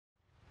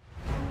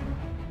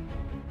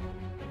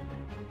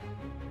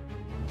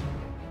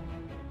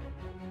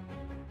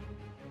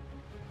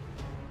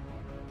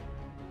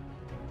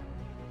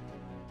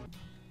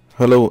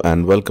Hello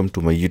and welcome to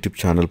my YouTube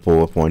channel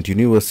PowerPoint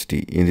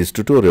University. In this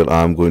tutorial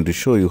I am going to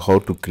show you how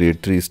to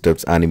create 3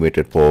 steps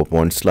animated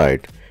PowerPoint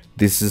slide.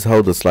 This is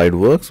how the slide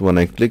works. When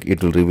I click,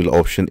 it will reveal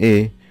option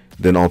A,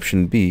 then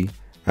option B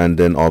and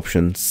then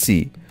option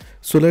C.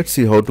 So let's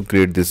see how to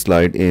create this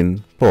slide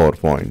in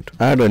PowerPoint.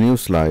 Add a new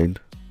slide,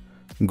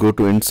 go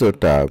to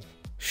Insert tab,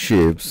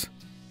 Shapes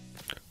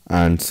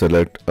and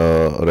select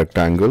a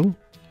rectangle.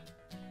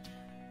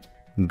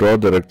 Draw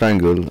the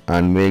rectangle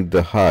and make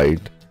the height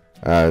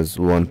as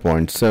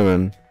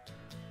 1.7.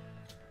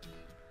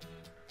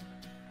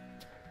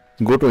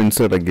 Go to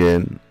Insert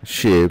again,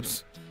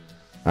 Shapes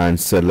and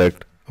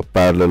select a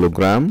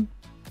parallelogram.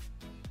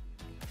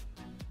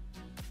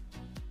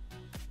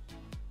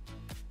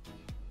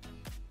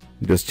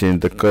 Just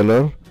change the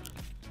color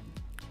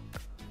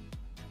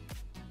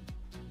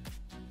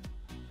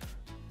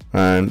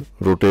and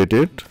rotate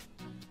it.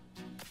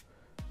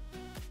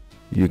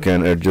 You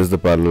can adjust the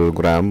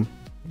parallelogram,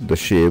 the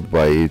shape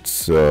by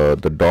its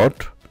the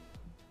dot,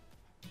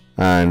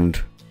 and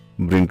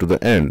bring to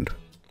the end.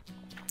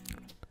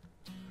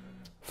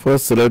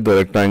 First select the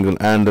rectangle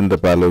and then the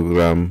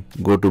parallelogram,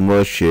 go to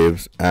merge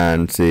shapes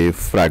and say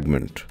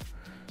fragment.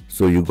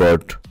 So you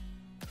got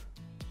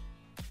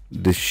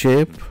this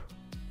shape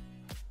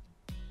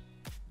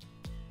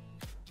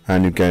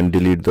and you can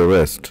delete the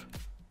rest.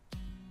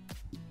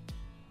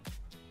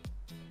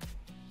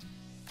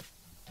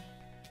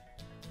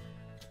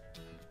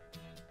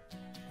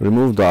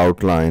 Remove the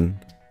outline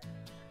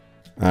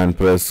and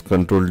press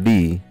Ctrl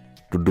D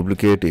to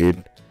duplicate it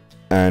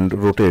and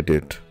rotate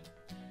it.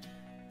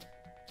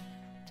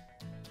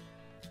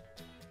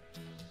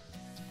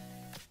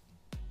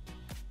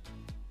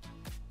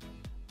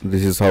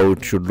 This is how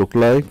it should look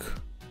like.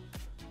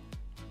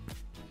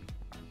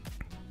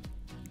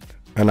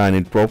 Align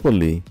it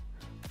properly.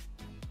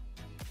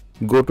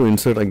 Go to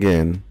Insert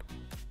again,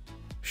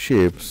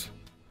 Shapes,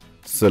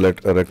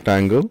 select a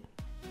rectangle.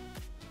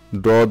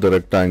 Draw the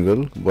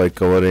rectangle by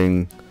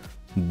covering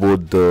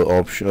both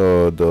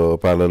the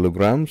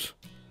parallelograms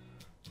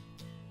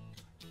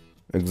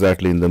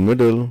exactly in the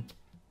middle.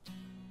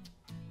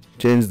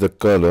 Change the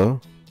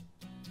color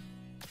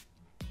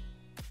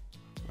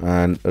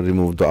and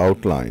remove the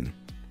outline.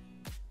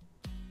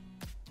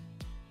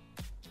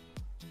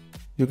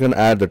 You can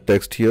add the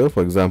text here.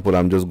 For example,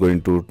 I'm just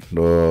going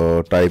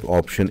to type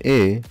option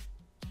A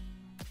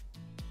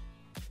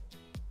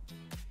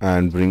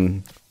and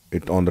bring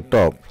it on the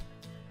top.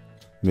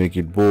 Make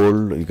it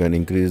bold. You can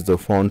increase the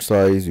font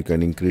size, you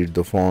can increase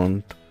the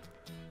font,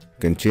 you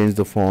can change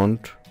the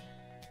font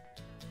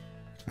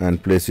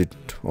and place it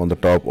on the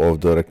top of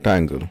the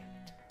rectangle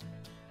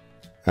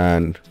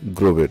and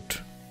group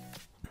it.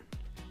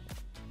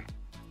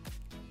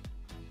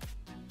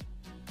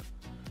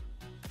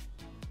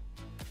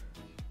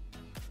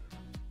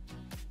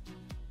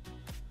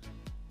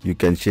 You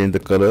can change the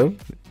color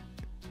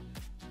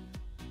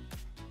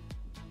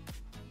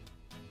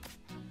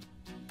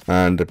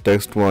and the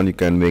text one you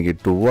can make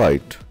it to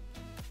white.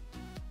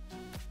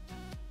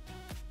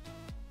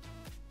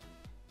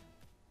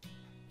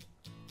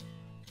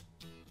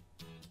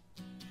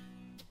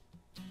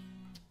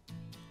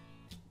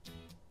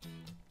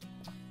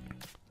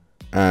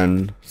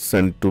 And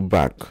send to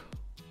back.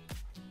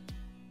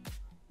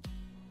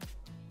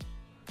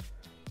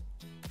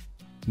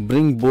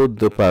 Bring both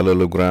the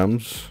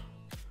parallelograms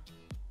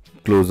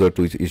closer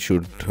to it. It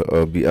should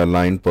be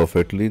aligned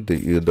perfectly.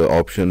 The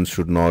options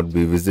should not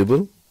be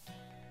visible.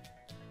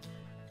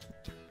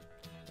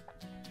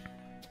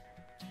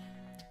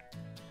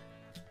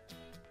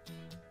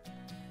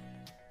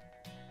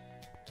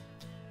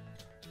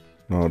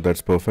 Now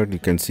that's perfect. You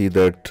can see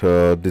that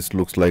this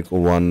looks like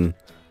one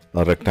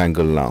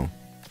rectangle now.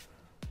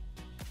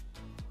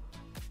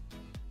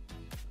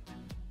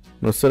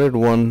 Now select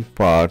one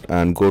part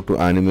and go to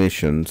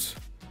Animations,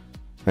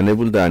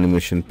 enable the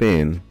animation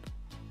pane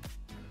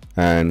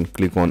and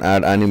click on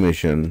Add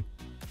Animation.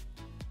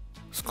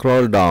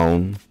 Scroll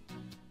down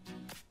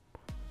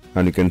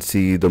and you can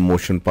see the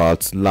motion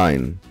paths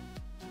line.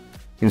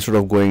 Instead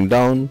of going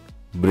down,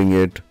 bring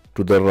it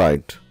to the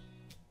right.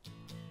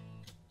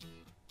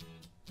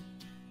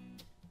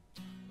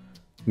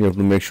 You have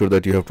to make sure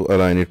that you have to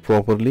align it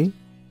properly,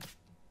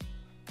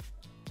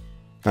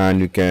 and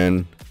you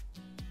can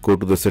go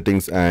to the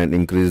settings and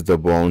increase the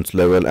bounce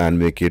level and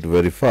make it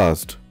very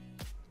fast.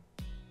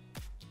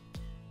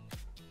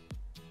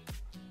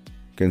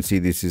 You can see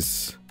this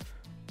is,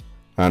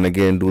 and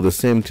again do the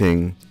same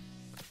thing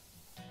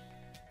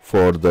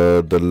for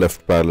the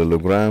left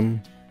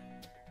parallelogram.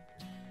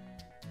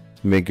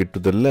 Make it to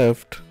the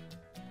left.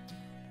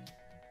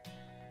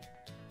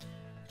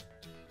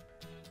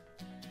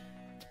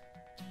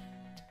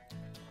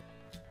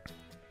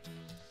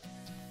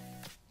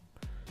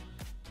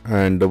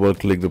 And double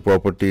click the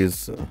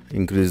properties,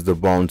 increase the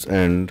bounce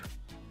end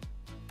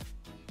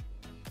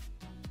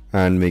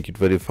and make it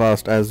very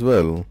fast as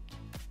well.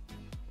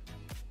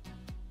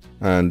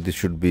 And this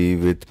should be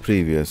with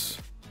previous,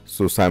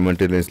 so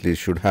simultaneously it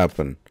should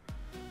happen.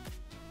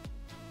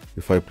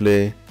 If I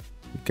play,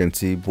 you can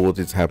see both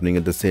is happening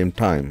at the same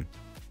time.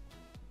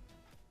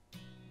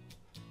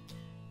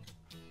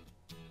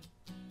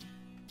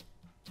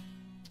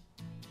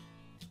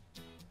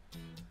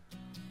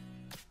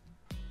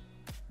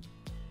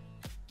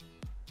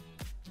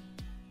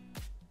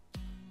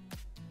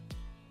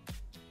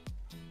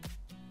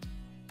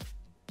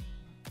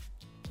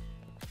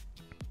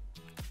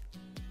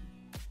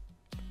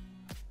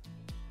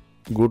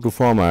 Go to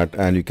format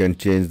and you can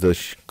change the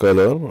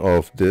color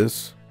of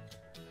this.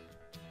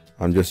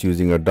 I'm just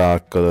using a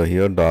dark color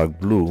here, dark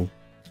blue,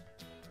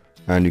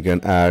 and you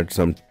can add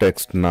some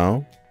text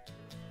now,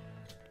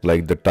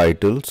 like the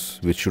titles,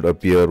 which should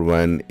appear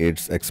when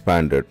it's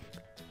expanded.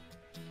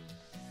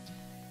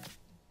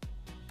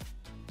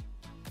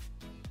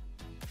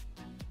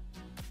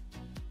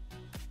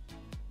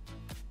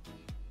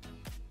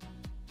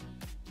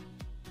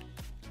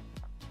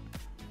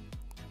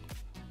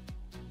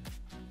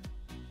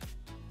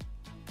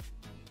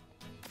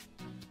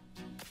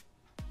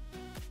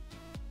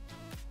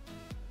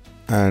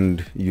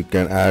 And you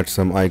can add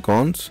some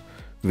icons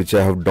which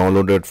I have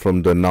downloaded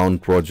from the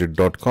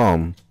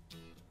nounproject.com,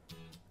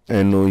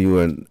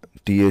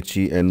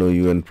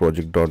 nountheenoun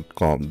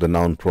project.com, the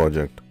noun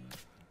project.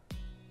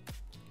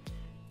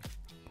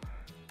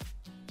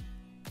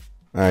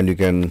 And you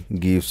can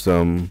give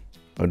some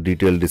a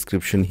detailed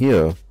description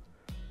here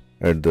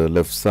at the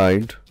left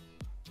side.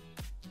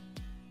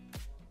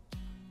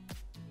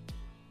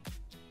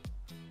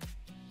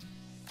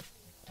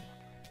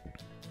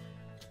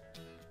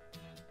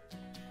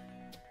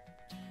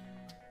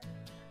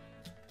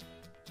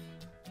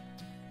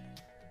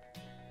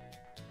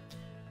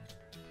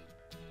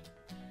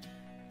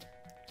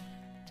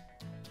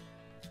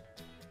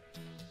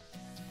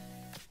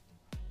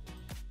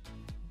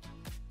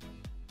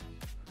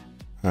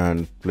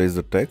 And place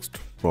the text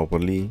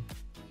properly,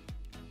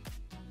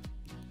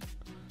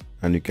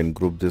 and you can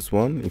group this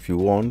one if you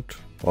want,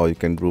 or you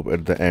can group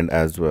at the end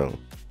as well.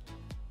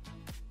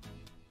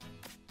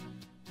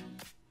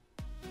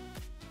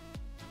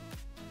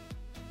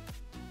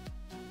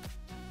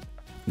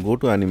 Go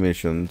to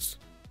animations,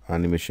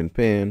 animation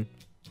pane.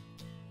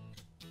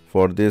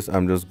 For this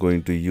I'm just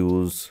going to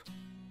use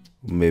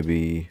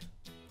maybe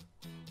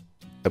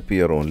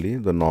appear only,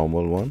 the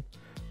normal one,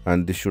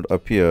 and this should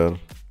appear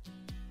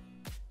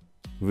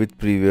with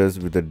previous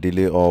with a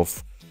delay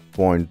of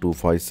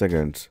 0.25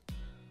 seconds.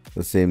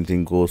 The same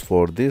thing goes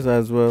for this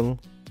as well.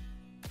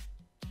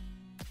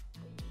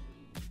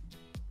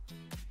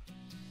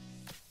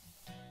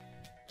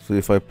 So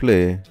if I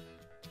play,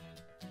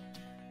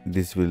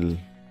 this will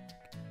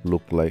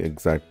look like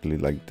exactly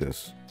like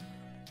this.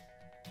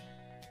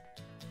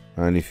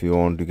 And if you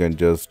want, you can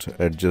just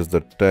adjust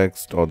the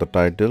text or the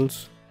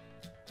titles.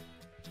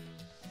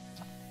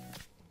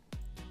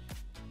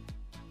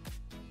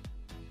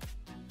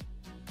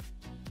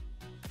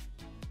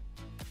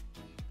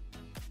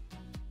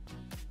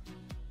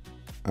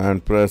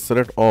 And press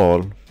select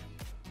all,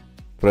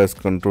 press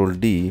Ctrl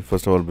D.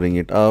 First of all, bring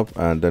it up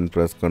and then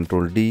press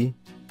Ctrl D.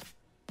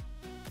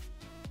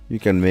 You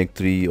can make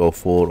 3 or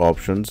 4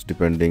 options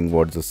depending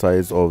what's the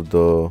size of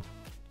the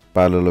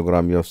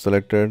parallelogram you have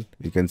selected.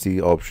 You can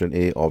see option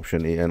A,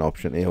 and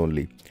option A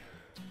only.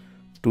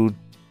 To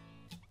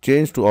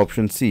change to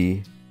option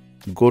C,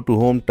 go to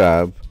Home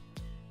tab,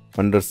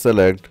 under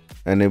Select,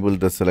 enable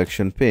the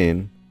selection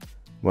pane.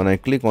 When I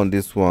click on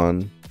this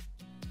one,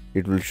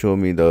 it will show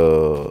me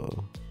the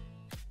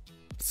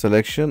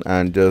selection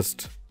and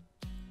just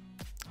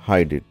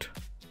hide it,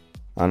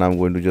 and I'm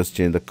going to just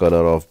change the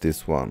color of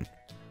this one.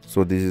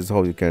 So this is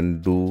how you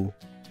can do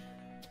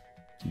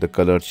the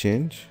color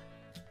change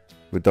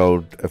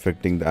without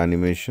affecting the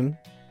animation.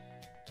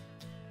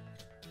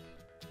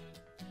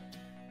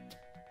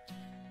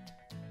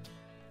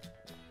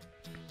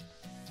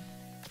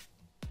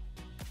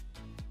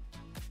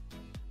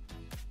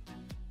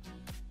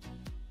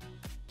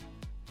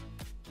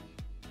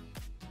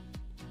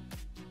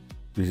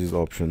 This is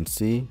option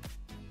C,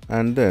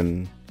 and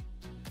then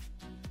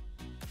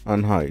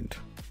unhide.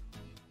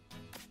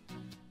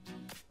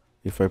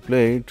 If I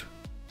play it,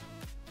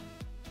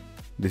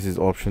 this is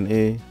option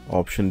A,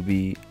 option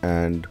B,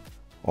 and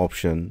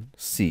option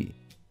C.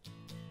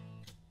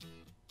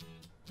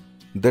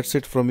 That's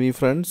it from me,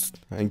 friends.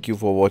 Thank you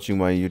for watching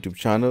my YouTube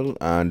channel,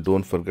 and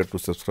don't forget to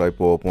subscribe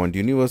PowerPoint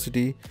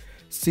University.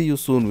 See you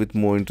soon with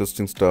more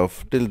interesting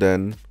stuff. Till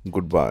then,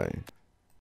 goodbye.